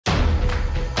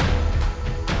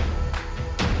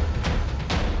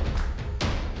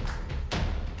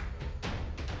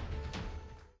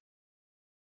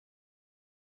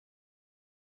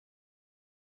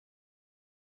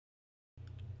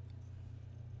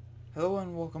Hello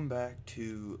and welcome back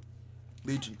to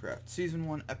Legioncraft, Season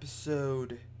 1,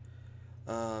 Episode,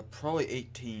 probably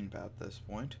 18 about this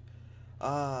point.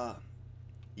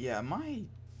 Yeah, my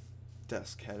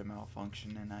desk had a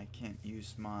malfunction and I can't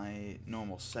use my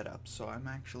normal setup, so I'm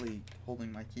actually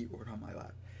holding my keyboard on my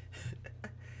lap.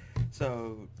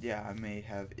 So, yeah, I may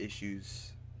have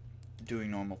issues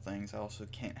doing normal things. I also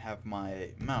can't have my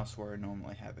mouse where I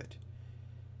normally have it.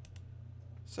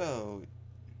 So,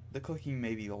 the clicking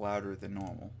may be louder than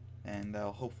normal, and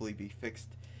that'll hopefully be fixed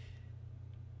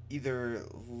either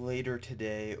later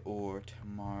today or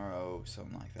tomorrow,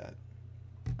 something like that.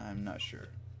 I'm not sure.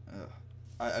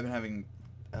 I've been having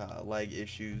lag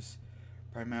issues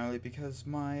primarily because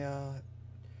my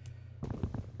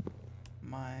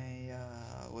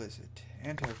what is it,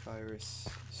 antivirus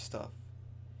stuff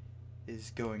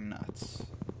is going nuts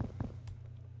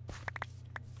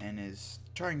and is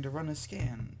trying to run a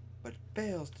scan but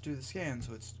fails to do the scan,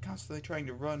 so it's constantly trying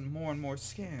to run more and more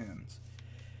scans,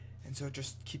 and so it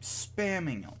just keeps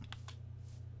spamming them,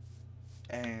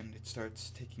 and it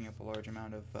starts taking up a large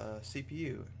amount of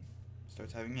CPU and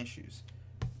starts having issues,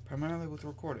 primarily with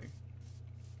recording.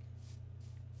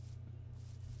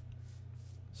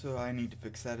 So I need to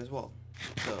fix that as well.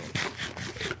 So,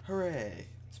 hooray!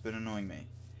 It's been annoying me.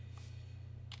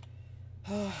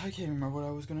 I can't remember what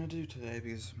I was going to do today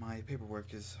because my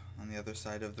paperwork is on the other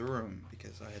side of the room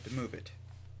because I had to move it.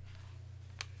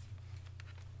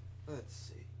 Let's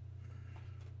see.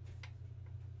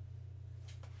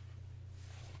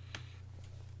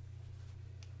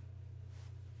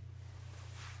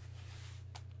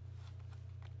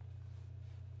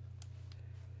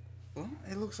 Well,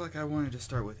 it looks like I wanted to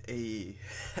start with AE.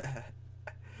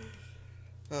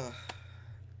 I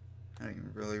don't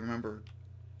even really remember.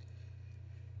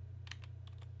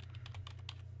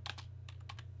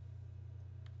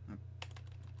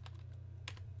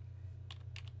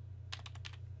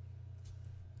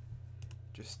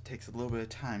 Just takes a little bit of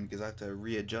time because I have to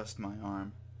readjust my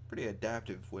arm. Pretty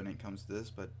adaptive when it comes to this,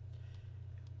 but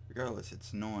regardless,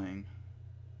 it's annoying.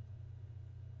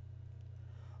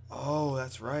 Oh,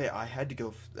 that's right. I had to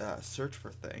go search for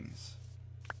things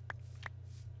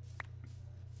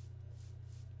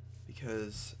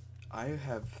because I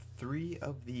have 3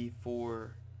 of the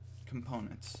 4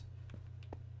 components.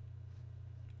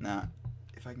 Now,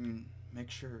 if I can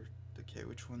make sure, okay,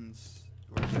 which ones,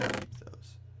 where do I keep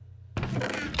those?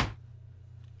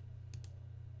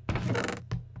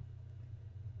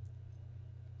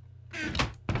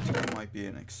 That might be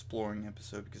an exploring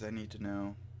episode because I need to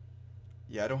know.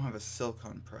 Yeah, I don't have a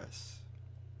silicon press.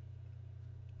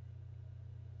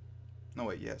 No,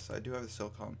 wait, yes, I do have a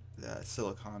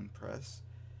silicon press.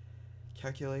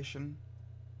 Calculation.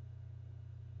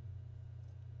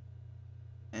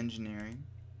 Engineering.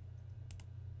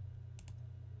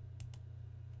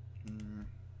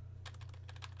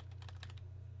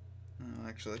 No,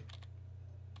 actually,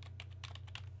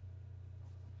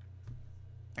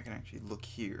 I can actually look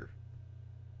here.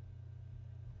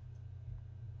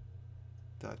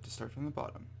 I have to start from the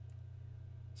bottom.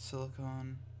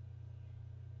 Silicon.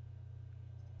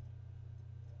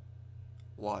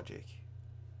 Logic.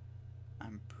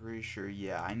 I'm pretty sure,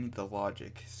 yeah, I need the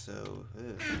logic, so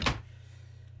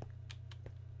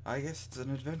I guess it's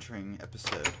an adventuring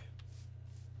episode.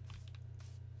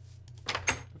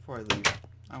 Before I leave,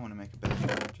 I want to make a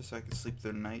bed, just so I can sleep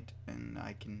through the night, and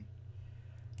I can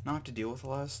not have to deal with a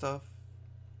lot of stuff.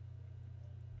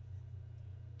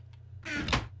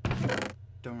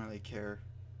 Don't really care.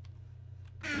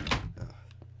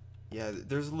 Yeah,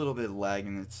 there's a little bit of lag,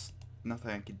 and it's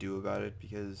nothing I could do about it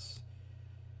because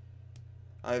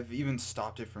I've even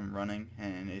stopped it from running,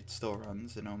 and it still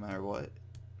runs, no matter what.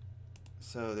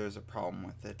 So there's a problem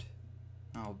with it.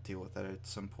 I'll deal with that at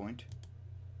some point.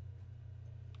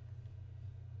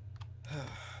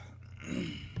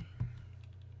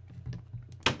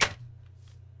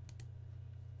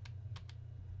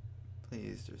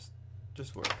 Please,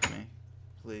 just work for me,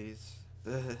 please.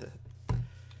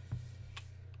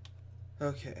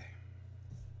 Okay.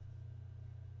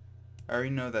 I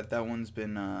already know that one's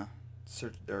been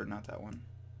searched, or not that one.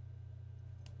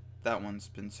 That one's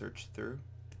been searched through.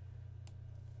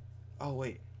 Oh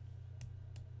wait.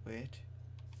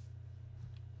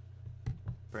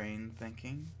 Brain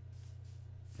thinking.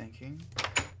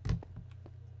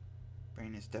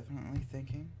 Brain is definitely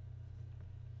thinking.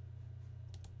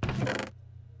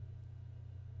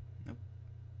 Nope.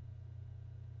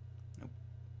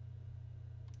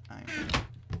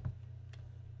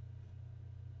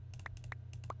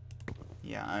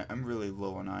 Yeah, I'm really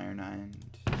low on iron, and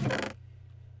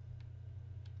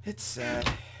it's sad.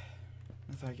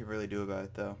 Nothing I can really do about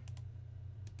it, though.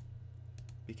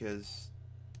 because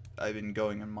I've been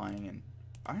going and mining, and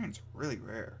iron's really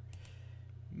rare.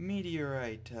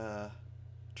 Meteorite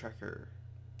tracker.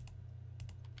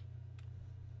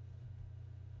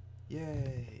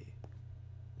 Yay!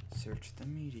 Search the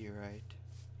meteorite.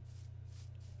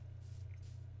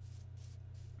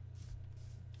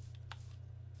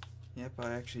 Yep,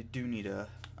 I actually do need a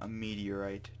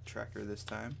meteorite tracker this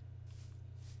time.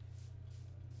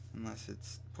 Unless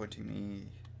it's pointing me...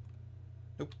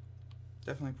 Nope.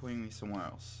 Definitely pointing me somewhere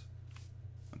else.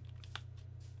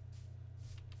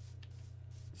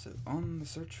 So, on the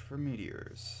search for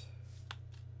meteors.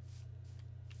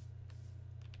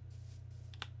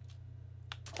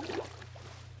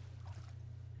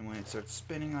 And when it starts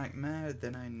spinning like mad,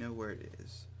 then I know where it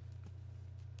is.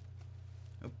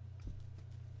 Oh.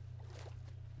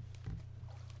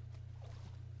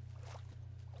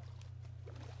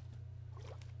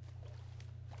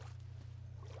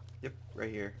 Yep,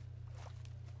 right here.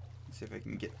 Let's see if I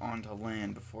can get onto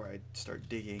land before I start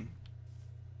digging.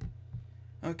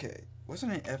 Okay,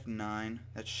 wasn't it F9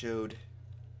 that showed,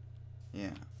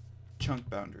 yeah, chunk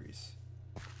boundaries?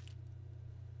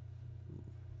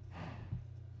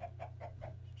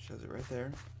 Shows it right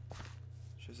there.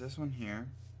 Shows this one here.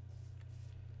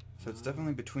 So it's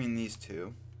definitely between these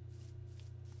two.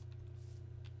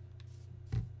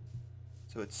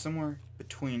 So it's somewhere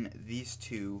between these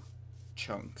two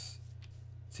chunks.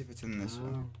 Let's see if it's in this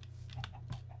one.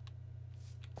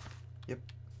 Yep.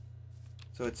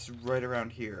 So it's right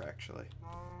around here, actually.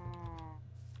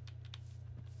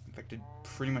 In fact, it'd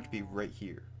pretty much be right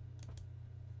here.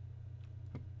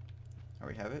 There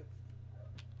we have it.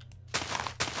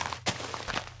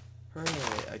 Hooray,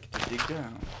 I get to dig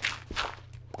down.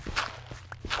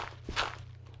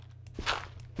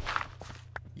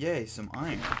 Yay, some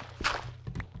iron.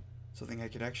 Something I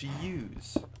could actually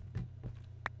use.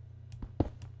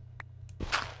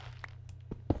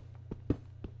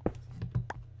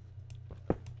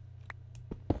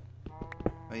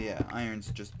 But yeah,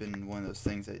 iron's just been one of those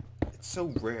things that it's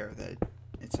so rare that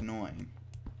it's annoying.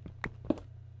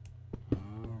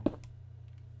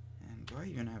 And do I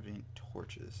even have any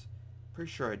torches?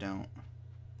 Pretty sure I don't.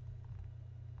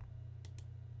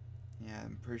 Yeah,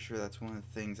 I'm pretty sure that's one of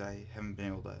the things I haven't been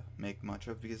able to make much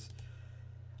of because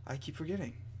I keep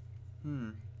forgetting.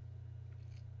 Well,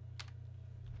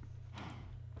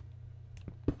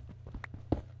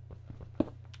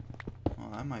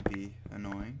 that might be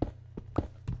annoying.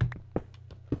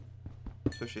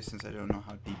 Especially since I don't know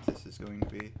how deep this is going to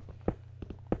be.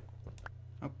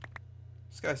 Oh,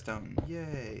 Skystone.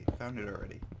 Yay! Found it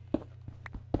already.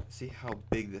 Let's see how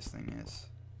big this thing is.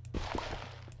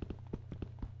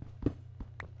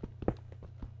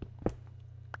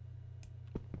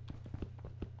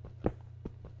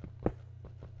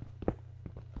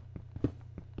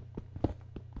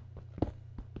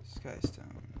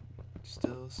 Skystone.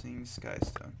 Still seeing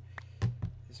Skystone.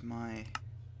 Is my...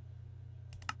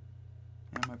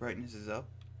 Yeah, my brightness is up.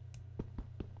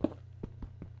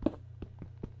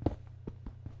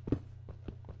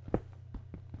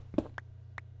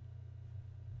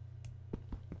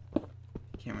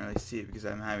 Can't really see it because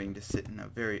I'm having to sit in a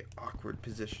very awkward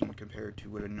position compared to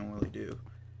what I normally do.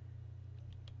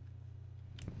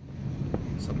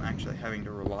 So I'm actually having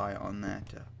to rely on that,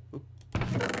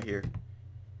 right here.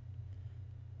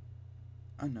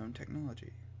 Unknown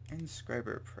technology.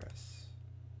 Inscriber press.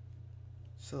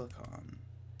 Silicon.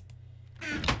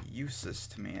 Useless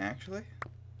to me, actually.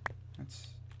 That's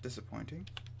disappointing.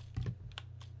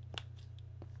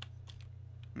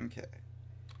 Okay.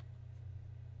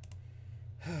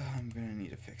 I'm gonna need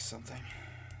to fix something.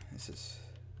 This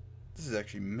is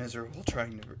actually miserable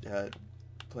trying to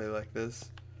play like this.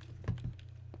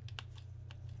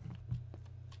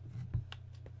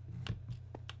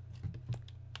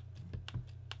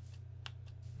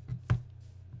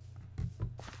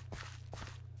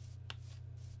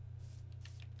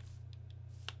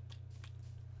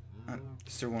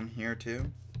 Is there one here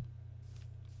too?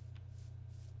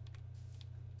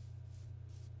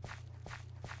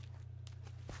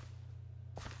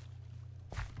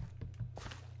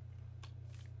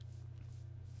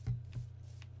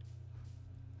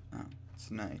 Oh, it's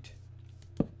night.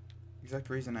 Exact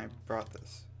reason I brought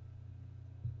this.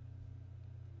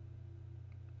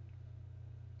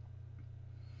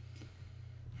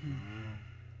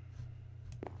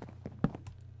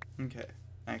 Okay,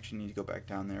 I actually need to go back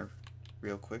down there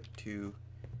real quick to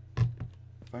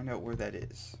find out where that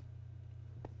is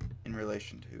in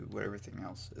relation to what everything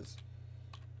else is.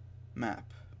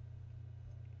 Map.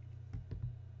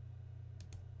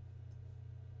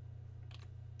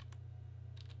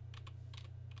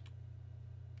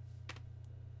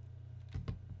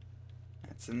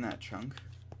 It's in that chunk.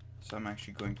 So I'm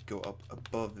actually going to go up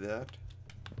above that.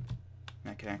 And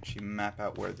I can actually map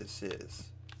out where this is.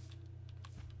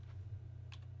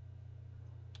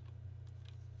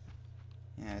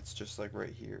 Yeah, it's just like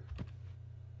right here.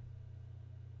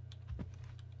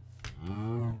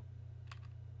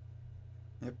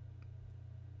 Yep.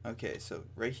 Okay, so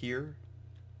right here,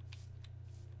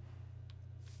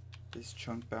 this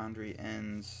chunk boundary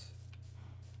ends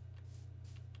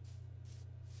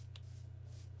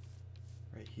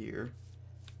right here,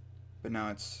 but now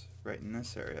it's right in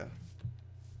this area,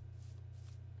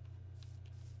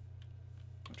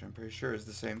 which I'm pretty sure is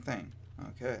the same thing.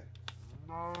 Okay.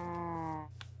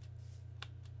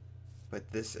 But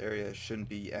this area shouldn't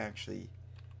be actually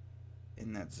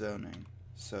in that zoning,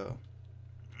 so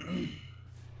and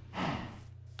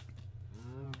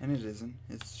it isn't,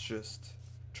 it's just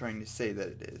trying to say that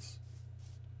it is.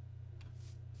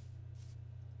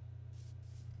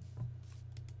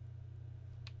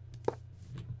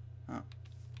 Oh.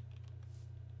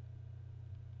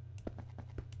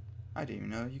 I didn't even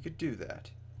know you could do that.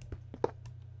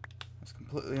 That's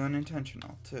completely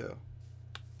unintentional, too.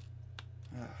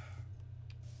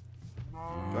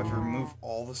 Do I have to remove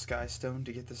all the sky stone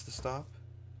to get this to stop?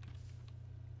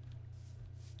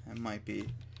 That might be.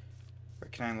 Or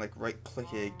can I like right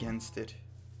click it against it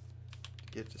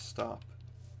to get it to stop?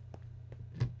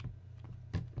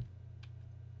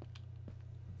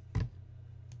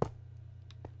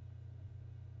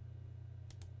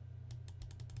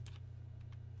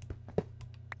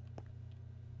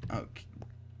 Oh,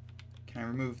 can I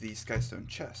remove the skystone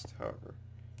chest, however,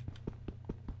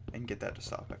 and get that to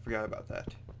stop? I forgot about that.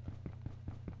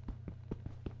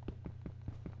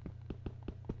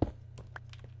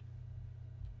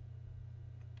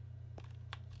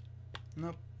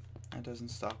 Nope, that doesn't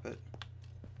stop it.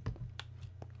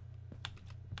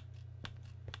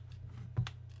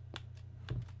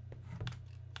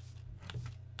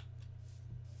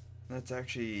 That's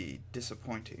actually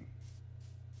disappointing,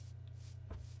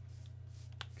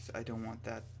 because I don't want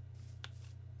that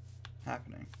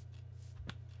happening.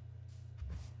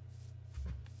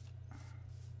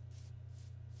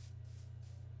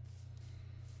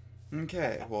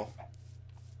 Okay, well,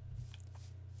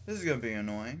 this is gonna be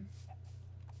annoying.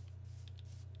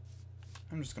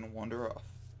 I'm just gonna wander off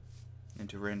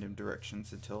into random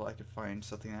directions until I can find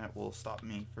something that will stop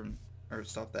me from, or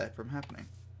stop that from happening.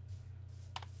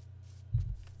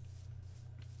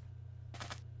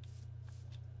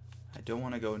 I don't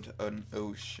want to go into an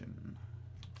ocean,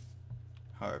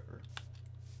 however.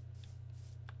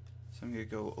 So I'm gonna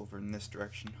go over in this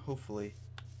direction. Hopefully,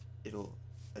 it'll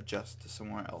adjust to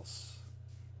somewhere else.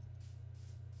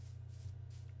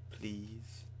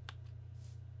 Please.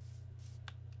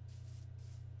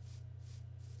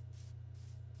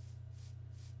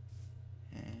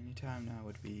 Any time now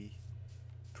would be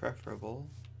preferable.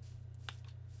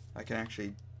 I can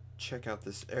actually check out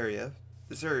this area.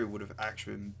 This area would have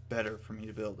actually been better for me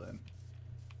to build in.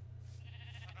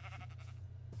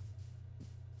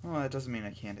 Well, that doesn't mean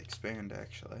I can't expand,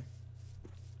 actually.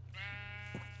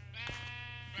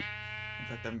 In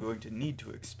fact, I'm going to need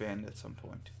to expand at some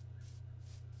point.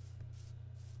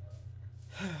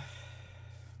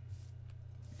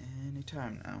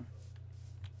 Anytime now.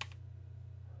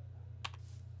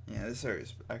 Yeah, this area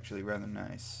is actually rather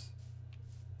nice.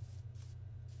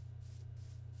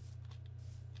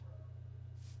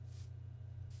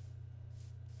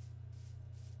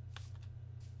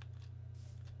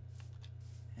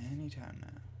 Anytime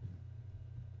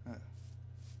now.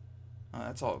 Oh,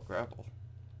 that's all gravel.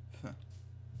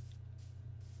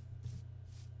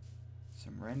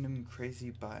 Some random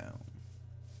crazy biome.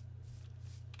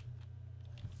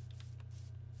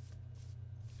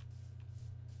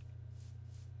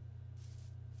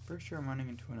 Pretty sure I'm running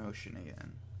into an ocean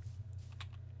again.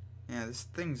 Yeah, this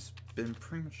thing's been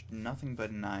pretty much nothing but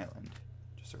an island.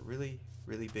 Just a really,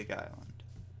 really big island.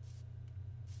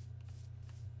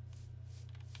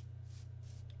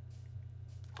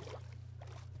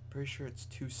 Pretty sure it's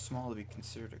too small to be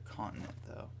considered a continent,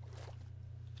 though.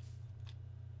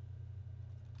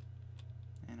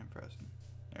 And I'm frozen.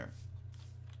 There.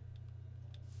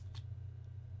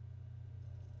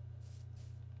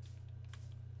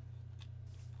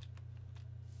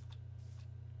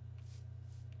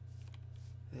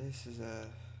 This is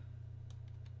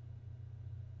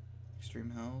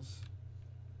Extreme Hills.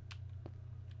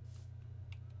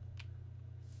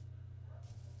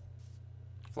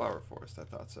 Flower Forest, I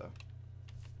thought so.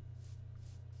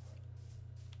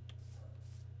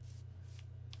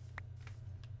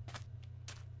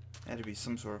 Had to be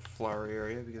some sort of flower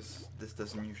area because this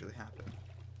doesn't usually happen.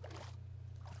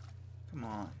 Come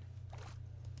on.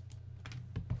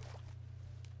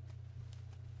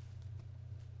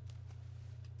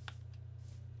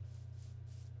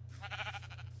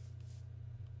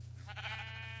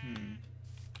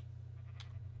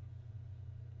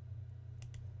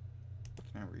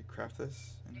 Can I recraft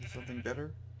this into something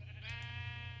better?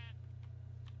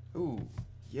 Ooh,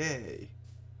 yay.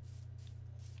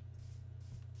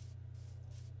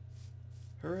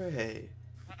 Hooray.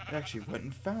 It actually went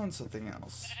and found something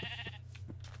else.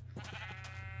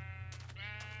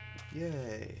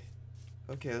 Yay.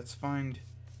 Okay, let's find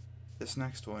this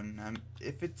next one.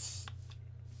 If it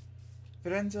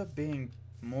ends up being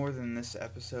more than this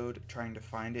episode trying to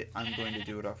find it, I'm going to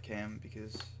do it off cam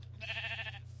because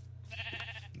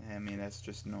I mean, that's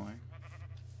just annoying.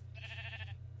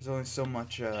 There's only so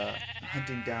much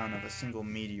hunting down of a single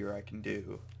meteor I can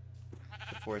do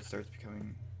before it starts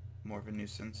becoming more of a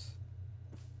nuisance.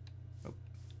 Oh,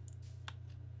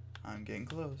 I'm getting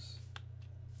close.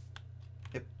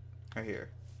 Yep, right here.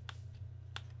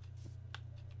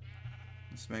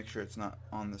 Let's make sure it's not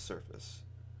on the surface.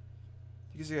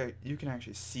 You can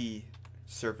actually see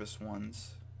surface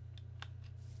ones.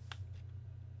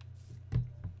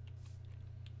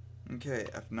 Okay,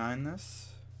 F9 this.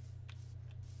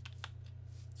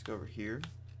 Let's go over here.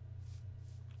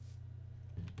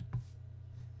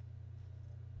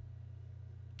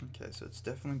 Okay, so it's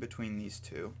definitely between these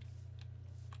two.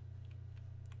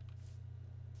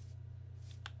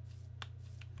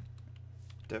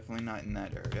 Definitely not in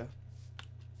that area.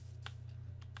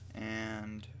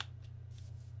 And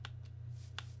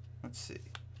let's see.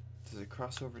 Does it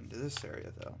cross over into this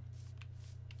area though?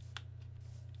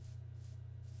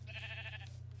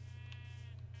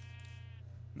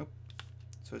 Nope.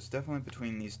 So it's definitely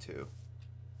between these two.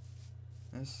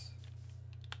 This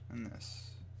and this.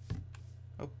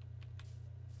 Oh.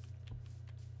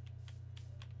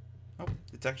 Oh,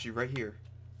 it's actually right here.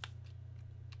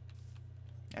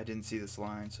 I didn't see this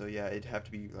line, so yeah, it'd have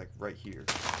to be like right here.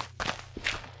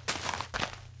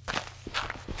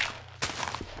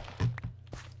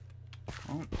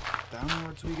 Well,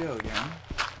 downwards we go again.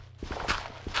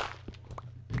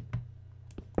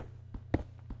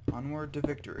 Onward to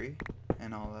victory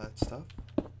and all that stuff.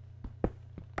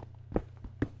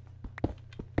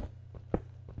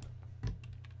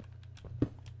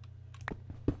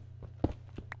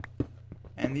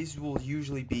 And these will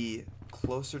usually be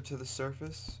closer to the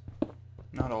surface.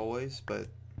 Not always, but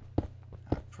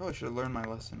I probably should have learned my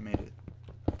lesson, made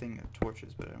a thing of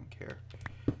torches, but I don't care.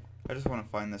 I just want to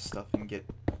find this stuff and get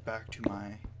back to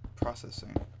my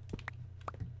processing.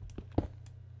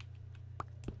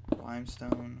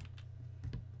 Limestone.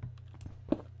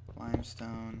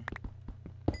 Limestone.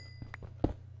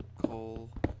 Coal.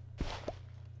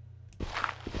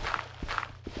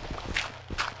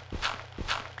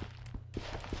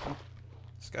 Oh,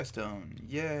 skystone.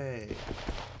 Yay!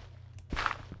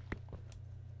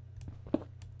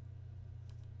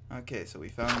 Okay, so we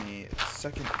found the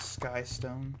second sky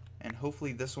stone, and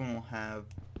hopefully this one will have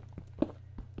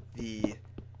the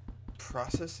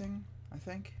processing, I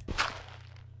think?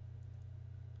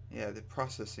 Yeah, the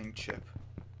processing chip.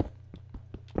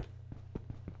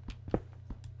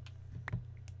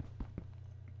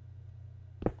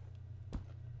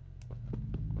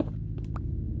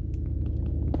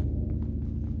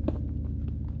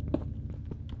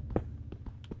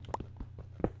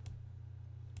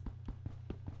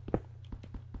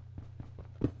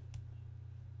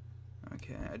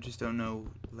 Okay, I just don't know,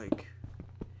 like,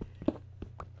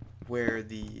 where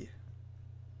the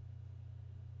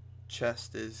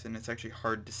chest is, and it's actually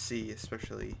hard to see,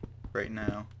 especially right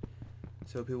now.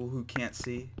 So people who can't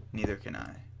see, neither can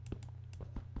I.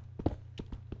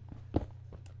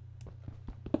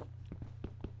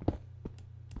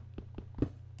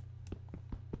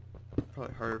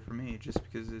 Probably harder for me, just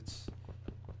because it's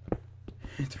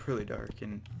really dark,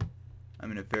 and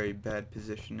I'm in a very bad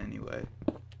position anyway.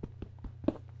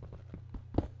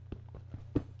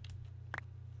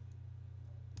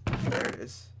 There it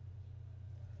is.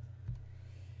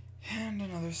 And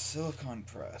another silicon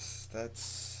press.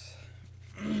 That's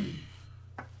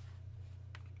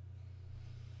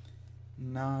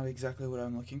not exactly what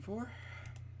I'm looking for.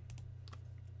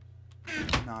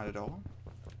 Not at all.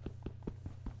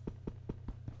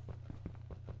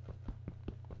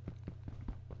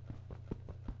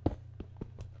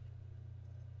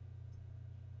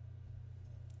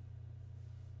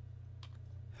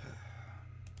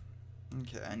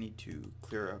 Okay, I need to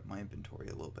clear up my inventory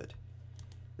a little bit.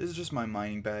 This is just my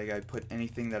mining bag. I put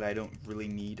anything that I don't really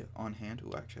need on hand.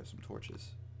 Ooh, I actually have some torches.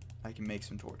 I can make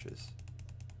some torches.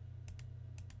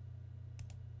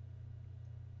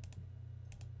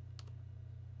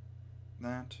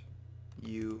 That,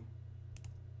 you,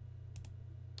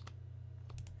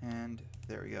 and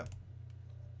there we go.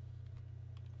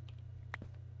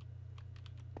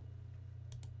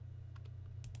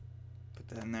 Put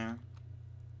that in there.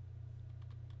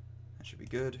 That should be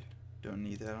good. Don't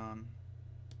need that on.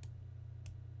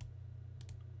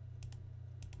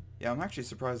 Yeah, I'm actually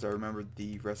surprised I remembered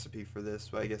the recipe for this,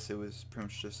 but I guess it was pretty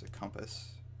much just a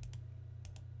compass.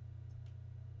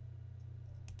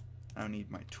 I don't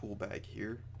need my tool bag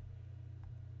here.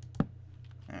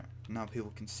 There, now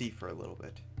people can see for a little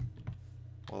bit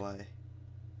while I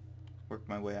work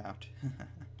my way out.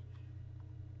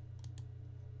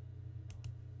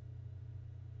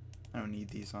 I don't need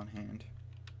these on hand.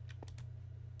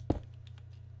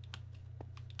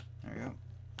 There we go.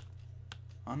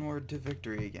 Onward to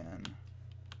victory again.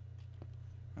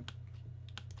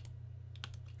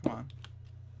 Come on.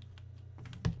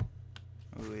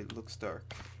 Oh, it looks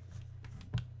dark.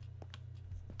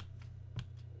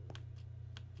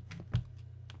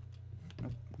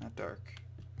 Nope, not dark.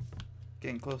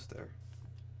 Getting close there.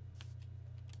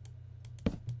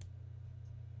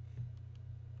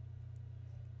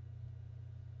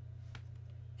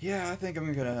 Yeah, I think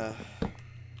I'm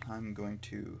going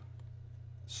to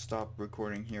stop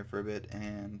recording here for a bit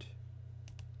and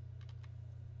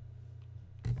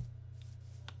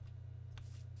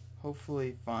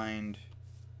hopefully find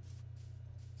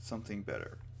something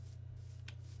better.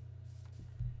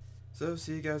 So,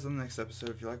 see you guys on the next episode.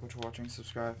 If you like what you're watching,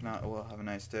 subscribe. If not, well, have a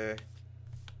nice day.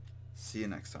 See you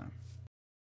next time.